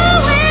you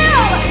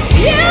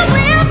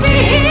will be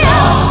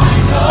healed.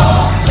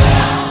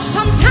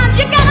 Sometimes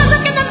you gotta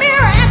look in the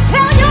mirror and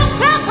tell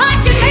yourself I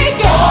can make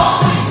it.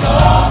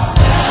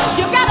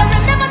 You gotta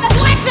remember that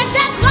life and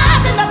death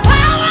lies in the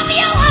power of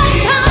your own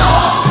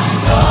tongue.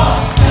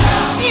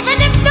 Even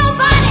if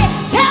nobody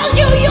tells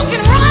you you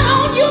can run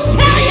on, you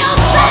tell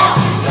yourself.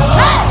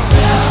 Hey,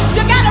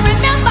 you gotta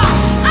remember,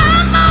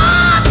 I'm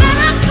more than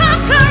a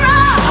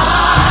conqueror.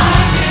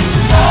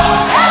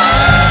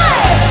 Hey,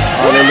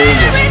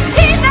 greater is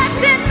He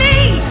that's in me.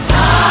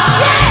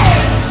 Yeah.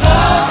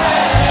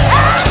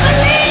 I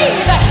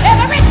believe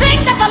everything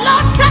that the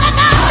Lord said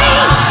about me.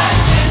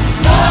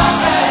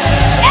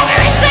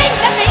 Everything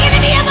that the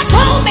enemy ever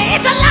told me,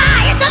 it's a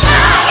lie, it's a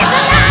lie, it's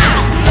a lie.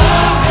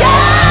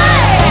 Yeah,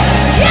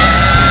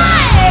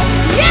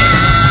 yeah, yeah.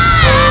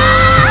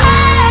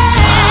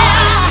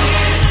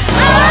 I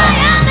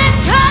am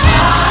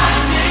encouraged.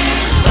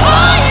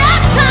 Oh,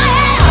 yes, I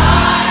am.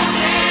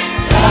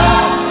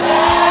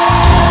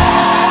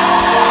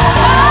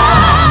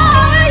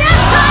 Oh,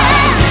 yes, I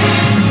am.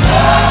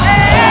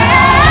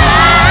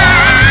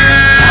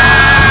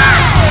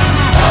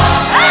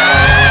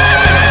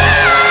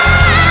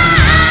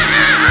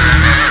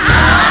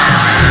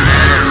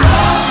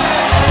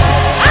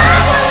 I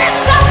will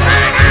lift up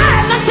mine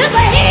eyes unto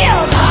the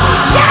hills.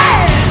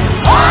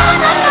 Yeah.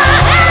 All of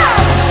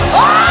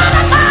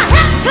my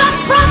help come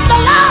from the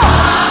Lord.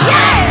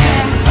 Yeah.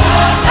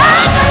 I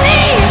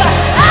believe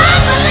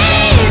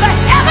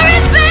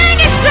everything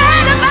He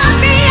said about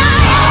me. I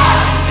am.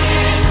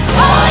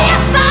 Oh,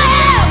 yes, I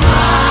am.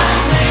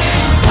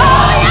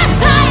 Oh, yes,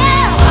 I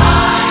am.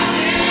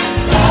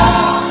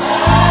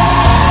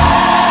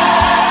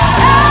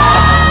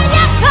 Oh,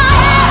 yes, I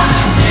am.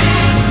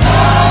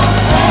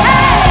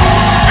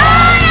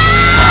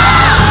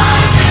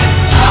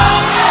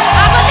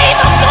 I believe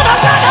I'm gonna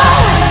run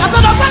on. I'm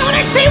gonna run on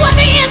and see what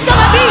the end's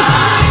gonna be.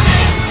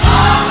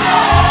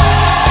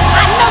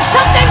 I know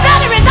something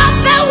better is out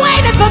there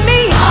waiting for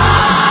me.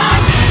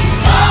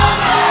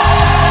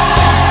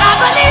 I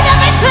believe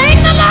everything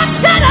the Lord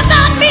said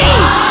about me.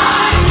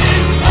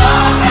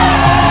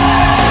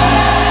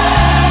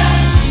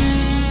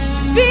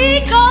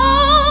 Speak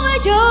over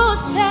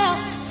yourself.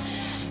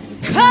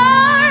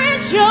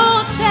 Encourage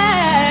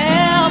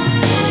yourself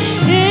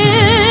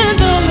in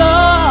the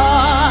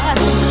Lord.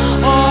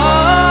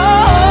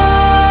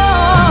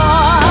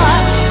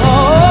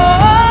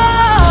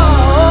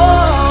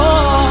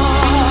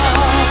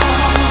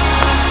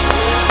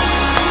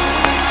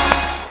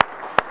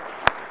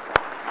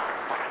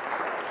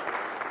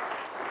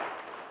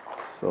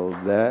 So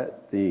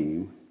that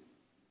theme,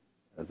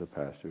 as a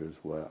pastor, is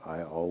what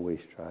I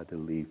always try to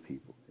leave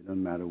people. It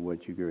doesn't matter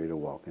what you get ready to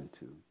walk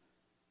into. You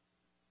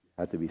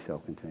have to be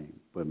self-contained.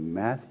 But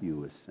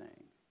Matthew is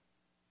saying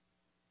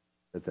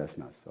that that's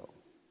not so.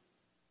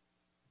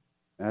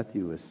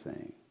 Matthew is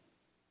saying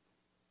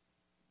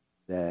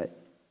that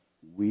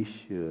we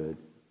should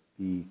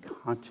be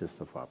conscious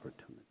of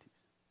opportunities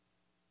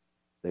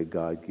that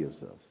God gives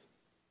us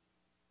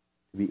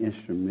to be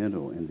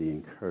instrumental in the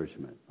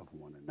encouragement of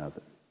one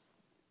another.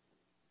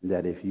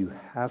 That if you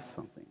have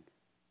something,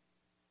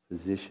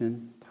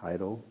 position,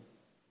 title,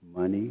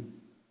 money,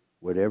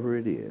 whatever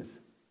it is,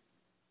 the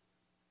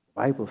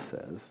Bible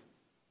says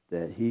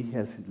that he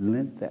has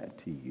lent that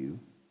to you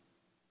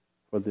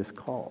for this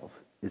cause.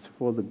 It's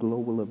for the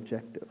global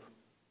objective.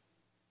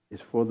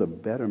 It's for the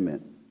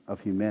betterment of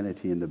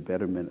humanity and the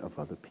betterment of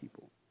other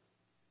people.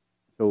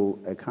 So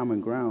at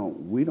Common Ground,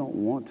 we don't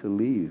want to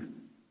leave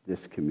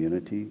this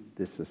community,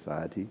 this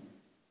society,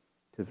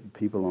 to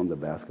people on the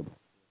basketball.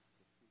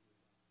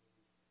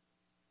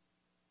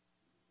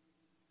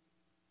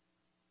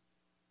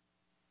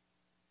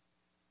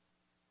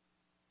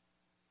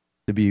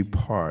 To be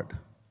part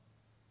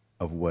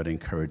of what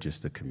encourages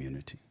the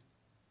community.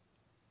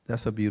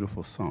 That's a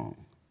beautiful song.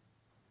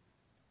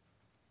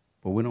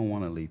 But we don't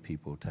want to leave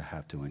people to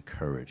have to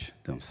encourage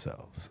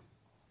themselves.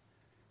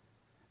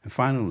 And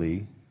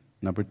finally,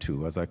 number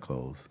 2, as I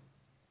close,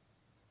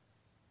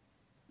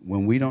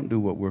 when we don't do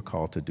what we're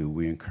called to do,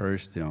 we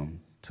encourage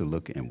them to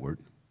look inward.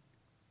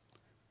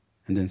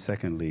 And then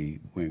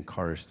secondly, we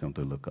encourage them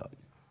to look up.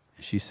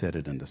 And she said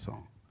it in the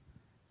song.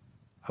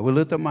 I will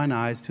lift up mine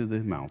eyes to the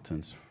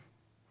mountains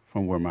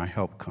from where my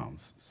help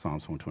comes,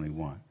 Psalms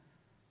 121.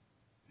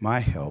 My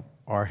help,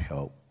 our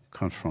help,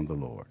 comes from the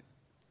Lord,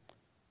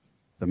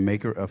 the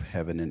maker of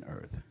heaven and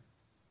earth.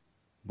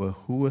 But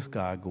who is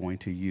God going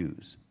to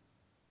use?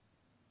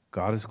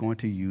 God is going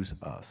to use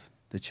us.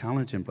 The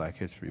challenge in Black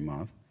History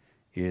Month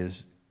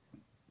is,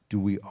 do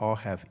we all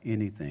have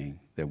anything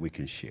that we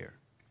can share?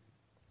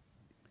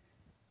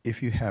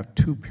 If you have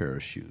 2 pairs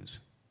of shoes,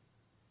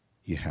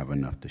 you have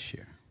enough to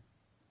share.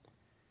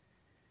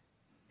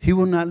 He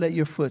will not let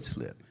your foot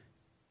slip.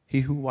 He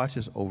who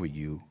watches over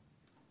you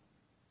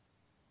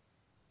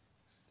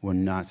will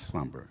not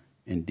slumber.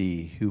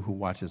 Indeed, he who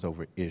watches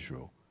over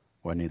Israel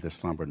will neither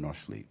slumber nor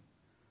sleep.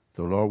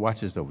 The Lord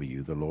watches over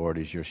you. The Lord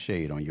is your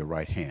shade on your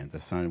right hand. The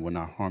sun will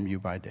not harm you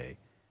by day,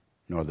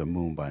 nor the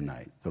moon by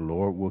night. The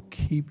Lord will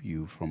keep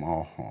you from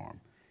all harm.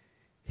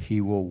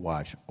 He will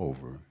watch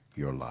over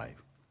your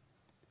life.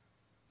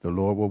 The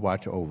Lord will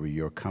watch over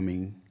your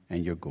coming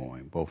and your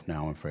going, both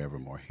now and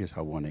forevermore. Here's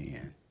how I want to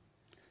end.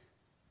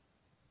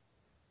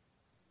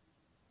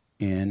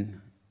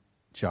 In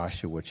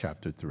Joshua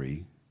chapter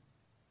 3,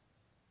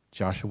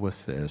 Joshua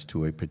says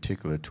to a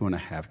particular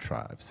 2.5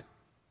 tribes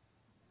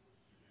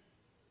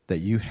that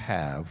you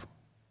have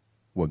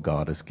what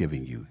God is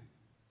giving you.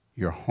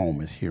 Your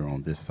home is here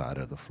on this side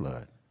of the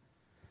flood.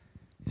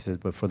 He says,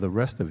 but for the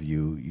rest of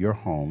you, your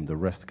home, the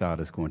rest God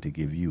is going to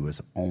give you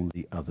is on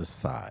the other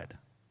side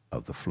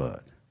of the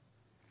flood.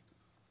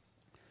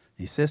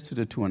 He says to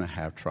the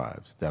 2.5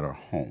 tribes that are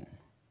home,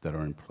 that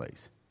are in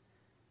place,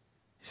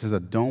 he says, I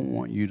don't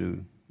want you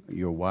to,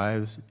 your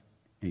wives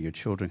and your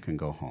children can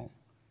go home,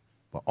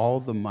 but all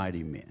the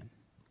mighty men,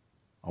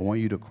 I want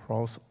you to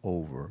cross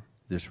over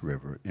this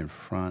river in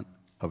front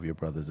of your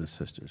brothers and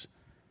sisters.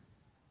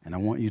 And I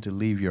want you to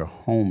leave your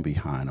home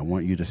behind. I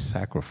want you to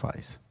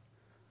sacrifice.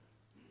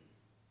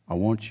 I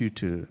want you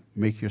to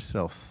make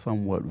yourself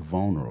somewhat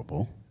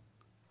vulnerable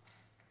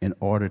in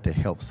order to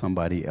help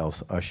somebody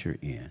else usher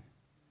in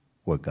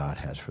what God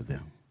has for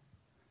them.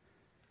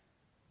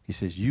 He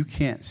says, you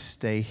can't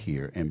stay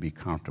here and be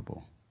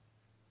comfortable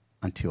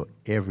until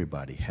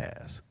everybody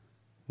has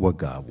what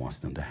God wants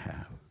them to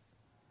have.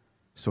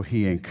 So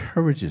he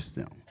encourages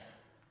them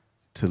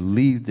to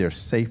leave their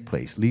safe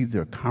place, leave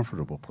their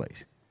comfortable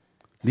place,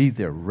 leave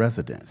their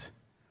residence,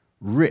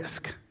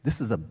 risk.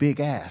 This is a big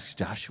ask,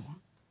 Joshua.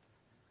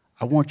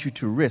 I want you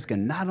to risk.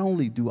 And not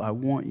only do I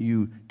want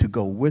you to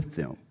go with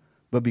them,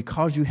 but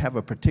because you have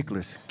a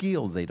particular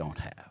skill they don't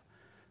have,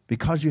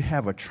 because you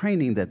have a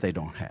training that they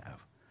don't have,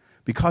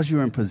 because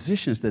you're in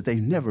positions that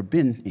they've never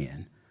been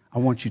in, I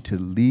want you to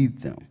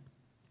lead them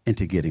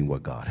into getting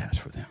what God has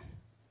for them.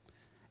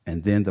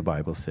 And then the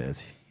Bible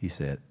says, he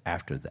said,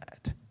 after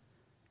that,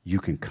 you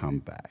can come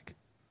back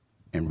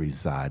and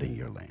reside in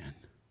your land.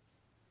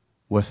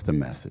 What's the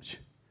message?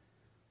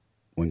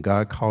 When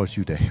God calls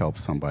you to help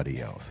somebody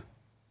else,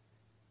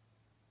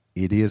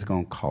 it is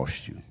going to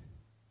cost you,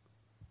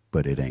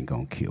 but it ain't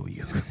going to kill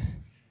you.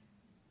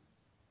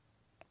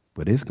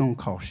 But it's going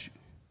to cost you.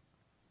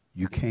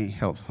 You can't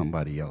help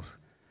somebody else.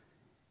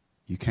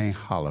 You can't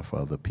holler for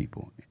other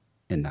people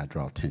and not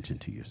draw attention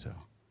to yourself.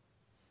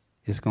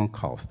 It's going to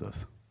cost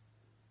us.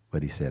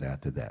 But he said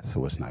after that,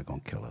 so it's not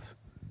going to kill us.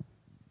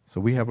 So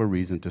we have a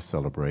reason to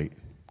celebrate,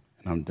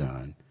 and I'm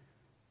done.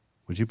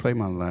 Would you play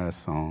my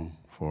last song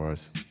for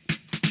us?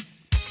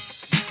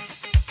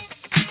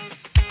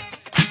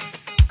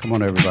 Come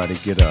on, everybody,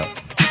 get up.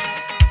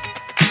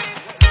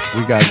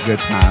 We got good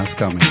times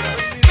coming up.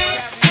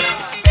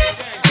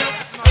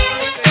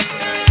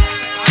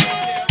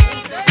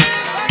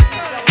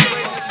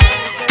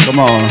 Come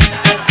on.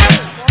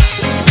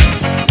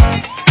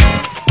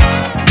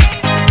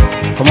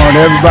 Come on,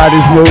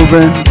 everybody's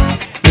moving.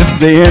 This is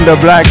the end of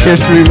Black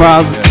History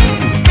Month.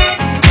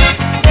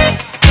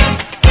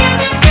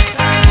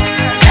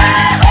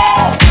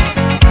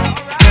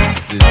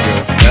 This is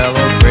your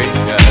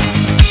celebration.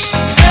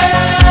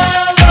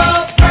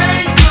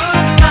 Celebrate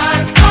good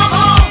times, come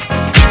on.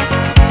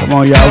 Come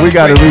on, y'all. We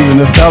got a reason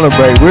to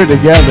celebrate. We're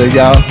together,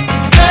 y'all.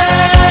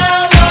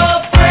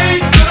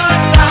 Celebrate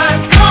good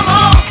times, come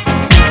on.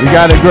 We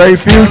got a great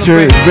future.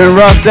 It's been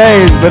rough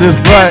days, but it's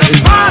bright.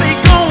 Party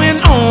going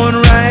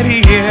on right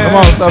here. Come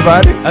on,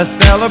 somebody. A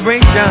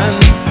celebration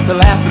to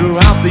last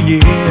throughout the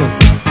years.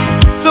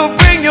 So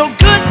bring your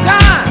good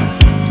times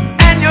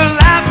and your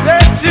laughter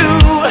too.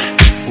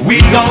 We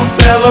gon'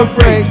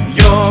 celebrate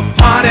your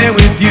party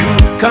with you.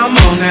 Come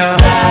on now.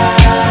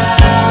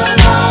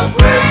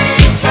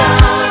 Celebration.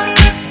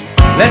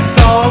 Let's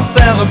all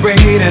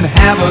celebrate and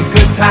have a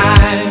good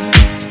time.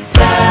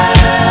 Celebration.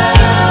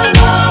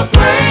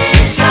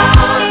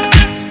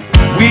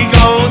 We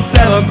gon'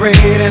 celebrate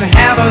and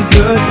have a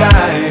good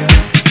time.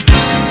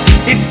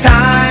 It's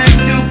time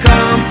to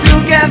come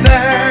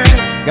together.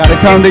 Gotta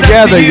come It's up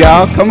together, to you.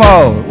 y'all. Come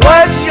on.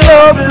 What's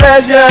your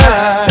pleasure?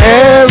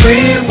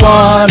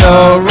 Everyone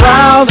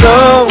around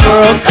the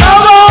world.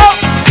 Come on.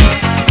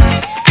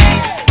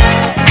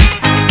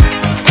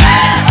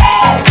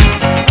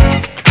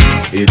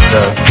 It's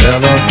a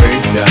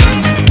celebration.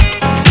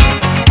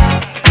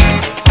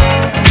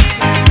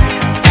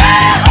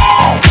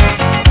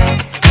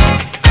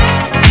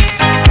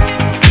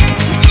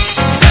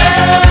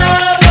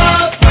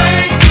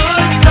 Celebrate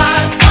good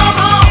times, come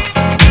on.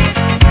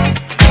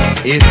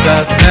 It's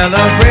a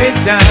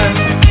celebration.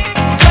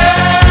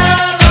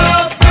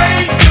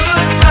 Celebrate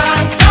good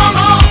times, come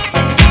on.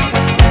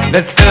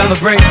 Let's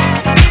celebrate.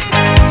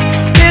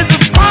 There's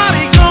a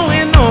party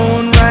going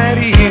on right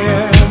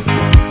here.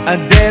 A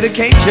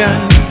dedication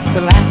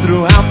to last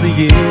throughout the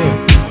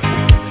years.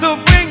 So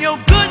bring your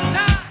good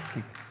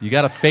times. You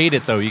gotta fade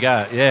it though. You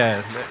got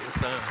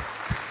it's,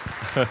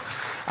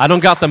 I don't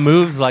got the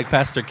moves like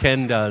Pastor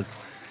Ken does.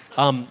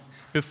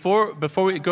 Before we go.